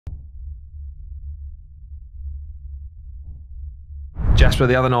Jasper,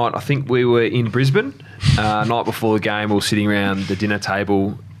 the other night, I think we were in Brisbane. Night before the game, we were sitting around the dinner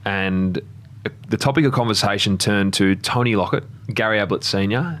table and the topic of conversation turned to Tony Lockett, Gary Ablett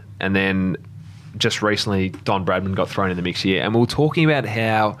Sr., and then just recently Don Bradman got thrown in the mix here. And we were talking about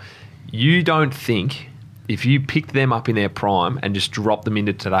how you don't think if you picked them up in their prime and just dropped them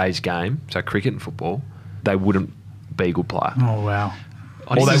into today's game, so cricket and football, they wouldn't be a good player. Oh, wow.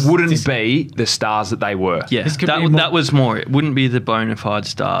 Or they wouldn't be the stars that they were. Yeah, that was more. It wouldn't be the bona fide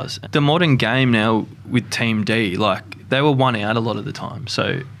stars. The modern game now with Team D, like they were one out a lot of the time,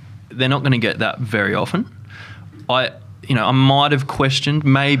 so they're not going to get that very often. I might have questioned,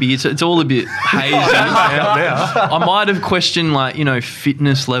 maybe it's all a bit hazy. I might have questioned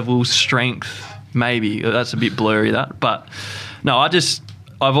fitness levels, strength, maybe that's a bit blurry but no,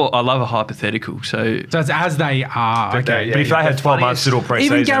 I love a hypothetical. So it's as they are. Okay, yeah, but if they had 12 months to do a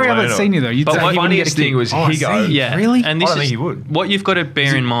pre-season, even Gary Ablett Senior though, you'd say the funniest thing was Higo. Yeah, really? And I don't think he would. What you've got to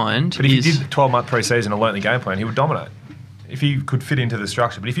bear in mind. But if he did 12-month pre-season and learnt the game plan, he would dominate. If he could fit into the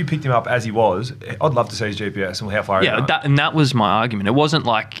structure. But if you picked him up as he was, I'd love to see his GPS and how far he went. Yeah, that was my argument. It wasn't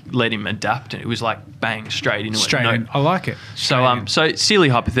like let him adapt. It was like bang straight into it. No. I like it. So silly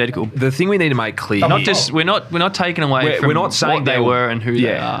hypothetical. The thing we need to make clear, we're not taking away from we're not saying what they were and who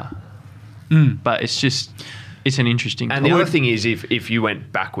they are. But it's an interesting. And the other thing is if you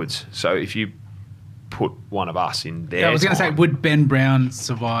went backwards, so if you put one of us in there, I was going to say, would Ben Brown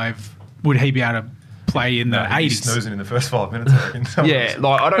survive? Would he be able to play in the 80s? He's snoozing in the first 5 minutes. I reckon. Yeah,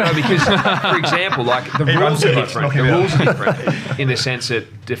 I don't know because, for example, the rules are different. The rules are different in the sense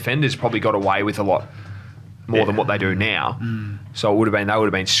that defenders probably got away with a lot more than what they do now. So they would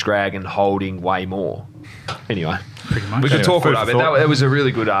have been scrag and holding way more. Anyway. Pretty much. We could talk about it, but that was a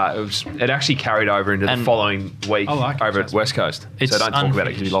really good. It actually carried over into the following week over at West Coast. So don't talk about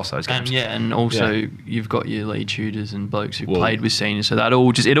it because we lost those games. And also you've got your lead shooters and blokes who played with seniors. So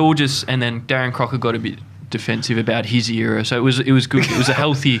it all just, and then Darren Crocker got a bit defensive about his era. So it was good. It was a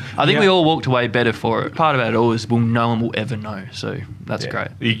healthy. I think we all walked away better for it. Part of it all is no one will ever know. So that's great.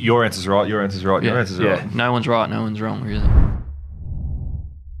 Your answer's right. Your answer's right. Your answer's right. No one's right. No one's wrong. Really.